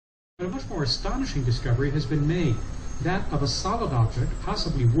But a much more astonishing discovery has been made, that of a solid object,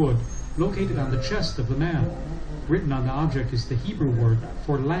 possibly wood, located on the chest of the man. Written on the object is the Hebrew word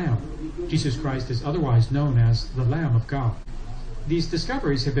for lamb. Jesus Christ is otherwise known as the Lamb of God. These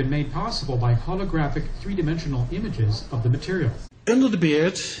discoveries have been made possible by holographic three-dimensional images of the material. Under the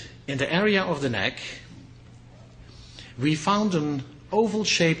beard, in the area of the neck, we found an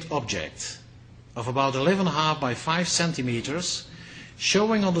oval-shaped object of about 11.5 by 5 centimeters,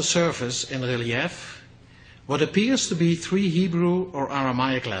 showing on the surface in relief what appears to be 3 Hebrew or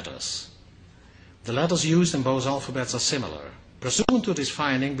Aramaic letters. The letters used in both alphabets are similar. Pursuant to this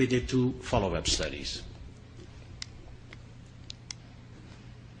finding, we did 2 follow-up studies.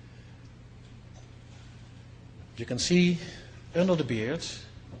 You can see under the beard,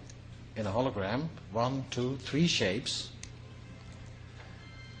 in a hologram, 1, 2, 3 shapes.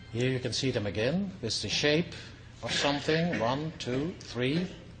 Here you can see them again with the shape of something, 1, 2, 3.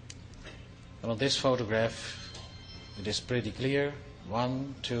 And on this photograph, it is pretty clear,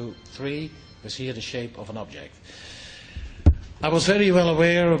 1, 2, 3, with here the shape of an object. I was very well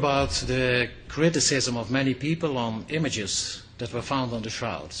aware about the criticism of many people on images that were found on the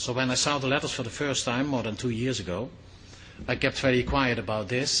shroud. So when I saw the letters for the first time, more than 2 years ago, I kept very quiet about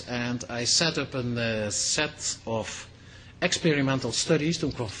this, and I set up a set of experimental studies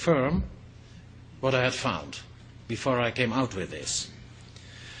to confirm what I had found before I came out with this.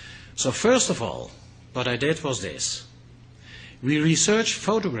 So first of all, what I did was this. We researched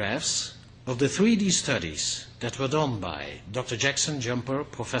photographs of the 3D studies that were done by Dr. Jackson Jumper,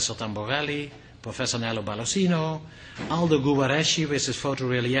 Professor Tamborelli, Professor Nello Balosino, Aldo Guareschi with his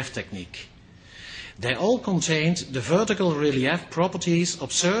photorelief technique. They all contained the vertical relief properties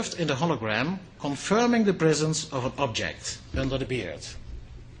observed in the hologram, confirming the presence of an object under the beard.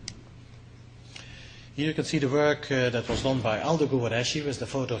 Here you can see the work that was done by Aldo Guareschi with the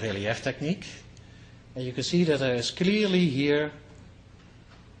photorelief technique. And you can see that there is clearly here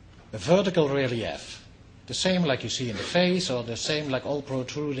a vertical relief. The same like you see in the face, or the same like all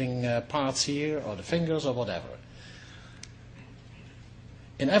protruding parts here, or the fingers, or whatever.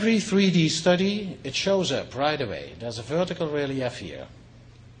 In every 3D study, it shows up right away. There's a vertical relief here.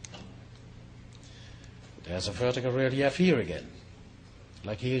 There's a vertical relief here again.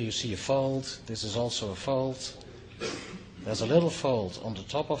 Like here you see a fold. This is also a fold. There's a little fold on the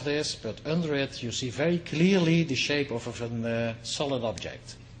top of this, but under it you see very clearly the shape of a solid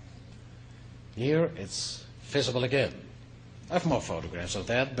object. Here it's visible again. I have more photographs of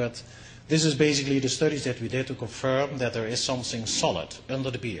that, but this is basically the studies that we did to confirm that there is something solid under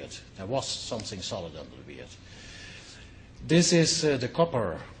the beard. There was something solid under the beard. This is the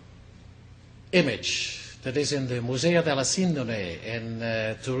copper image that is in the Museo della Sindone in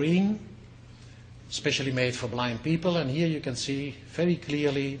Turin, specially made for blind people. And here you can see very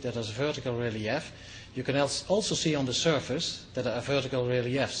clearly that there's a vertical relief. You can also see on the surface that there are vertical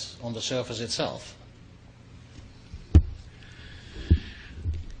reliefs on the surface itself.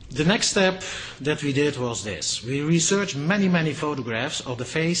 The next step that we did was this. We researched many photographs of the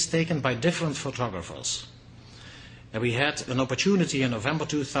face taken by different photographers. And we had an opportunity in November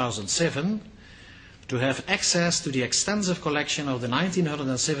 2007 to have access to the extensive collection of the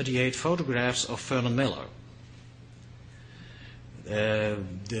 1978 photographs of Vernon Miller.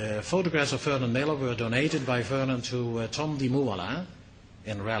 The photographs of Vernon Miller were donated by Vernon to Tom Di Muola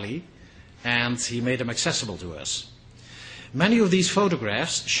in Raleigh, and he made them accessible to us. Many of these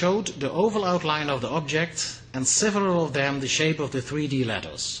photographs showed the oval outline of the object, and several of them the shape of the 3D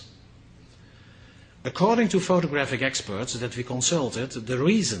letters. According to photographic experts that we consulted, the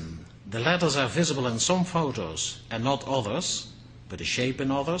reason the letters are visible in some photos and not others, but the shape in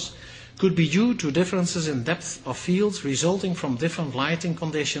others, could be due to differences in depth of field resulting from different lighting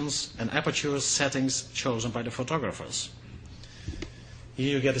conditions and aperture settings chosen by the photographers.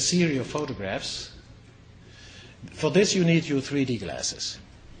 Here you get a series of photographs. For this you need your 3D glasses.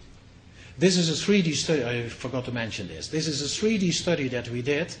 This is a 3D study, I forgot to mention this. This is a 3D study that we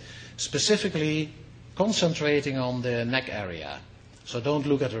did, specifically concentrating on the neck area. So don't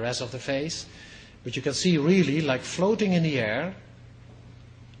look at the rest of the face, but you can see really like floating in the air,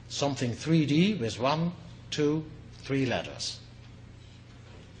 something 3D with 1, 2, 3 letters.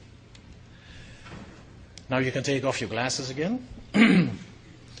 Now you can take off your glasses again.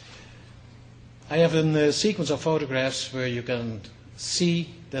 I have a sequence of photographs where you can see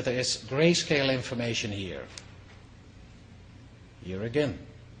that there is grayscale information here. Here again,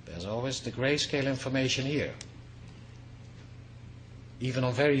 there's always the grayscale information here. Even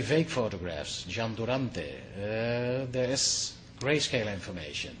on very vague photographs, Gian Durante, there is grayscale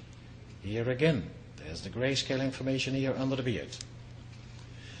information. Here again, there's the grayscale information here under the beard.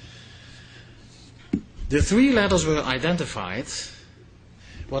 The three letters were identified.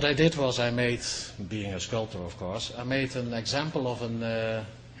 What I did was I made, being a sculptor of course, I made an example of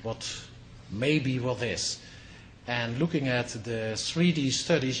what maybe what is. And looking at the 3D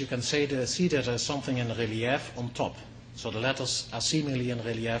studies, you can see that there's something in relief on top. So the letters are seemingly in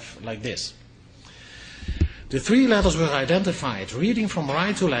relief like this. The three letters were identified, reading from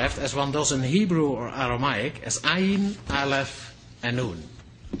right to left, as one does in Hebrew or Aramaic, as Ayin, Aleph, and Nun.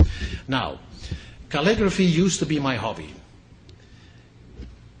 Now, calligraphy used to be my hobby.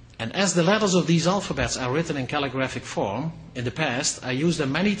 And as the letters of these alphabets are written in calligraphic form, in the past I used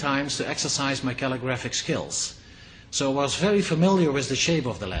them many times to exercise my calligraphic skills. So I was very familiar with the shape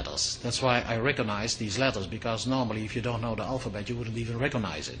of the letters. That's why I recognize these letters, because normally if you don't know the alphabet you wouldn't even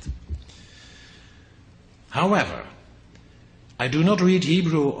recognize it. However, I do not read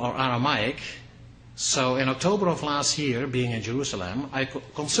Hebrew or Aramaic, so in October of last year, being in Jerusalem, I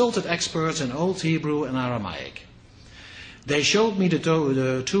consulted experts in Old Hebrew and Aramaic. They showed me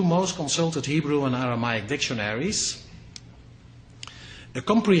the two most consulted Hebrew and Aramaic dictionaries, a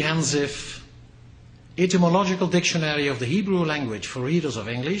comprehensive etymological dictionary of the Hebrew language for readers of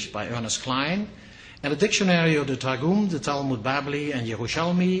English by Ernest Klein, and a dictionary of the Targum, the Talmud Babli, and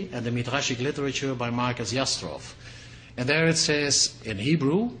Yerushalmi, and the Midrashic literature by Marcus Yastrov. And there it says in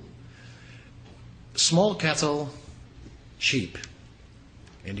Hebrew, small cattle, sheep.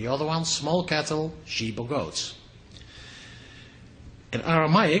 In the other one, small cattle, sheep or goats. In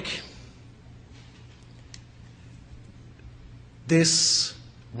Aramaic, this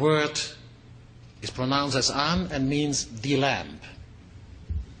word is pronounced as an and means the lamb.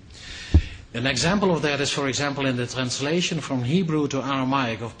 An example of that is, for example, in the translation from Hebrew to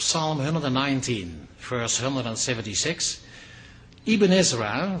Aramaic of Psalm 119, verse 176. Ibn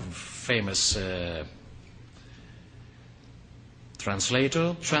Ezra, famous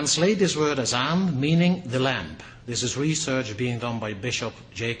translator, translate this word as an, meaning the lamb. This is research being done by Bishop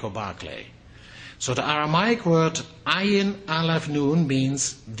Jacob Barclay. So the Aramaic word Ayin Aleph Nun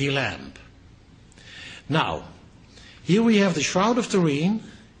means the lamb. Now, here we have the Shroud of Turin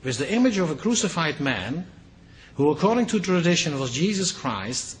with the image of a crucified man who, according to tradition, was Jesus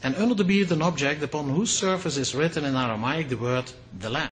Christ, and under the beard an object upon whose surface is written in Aramaic the word the lamb.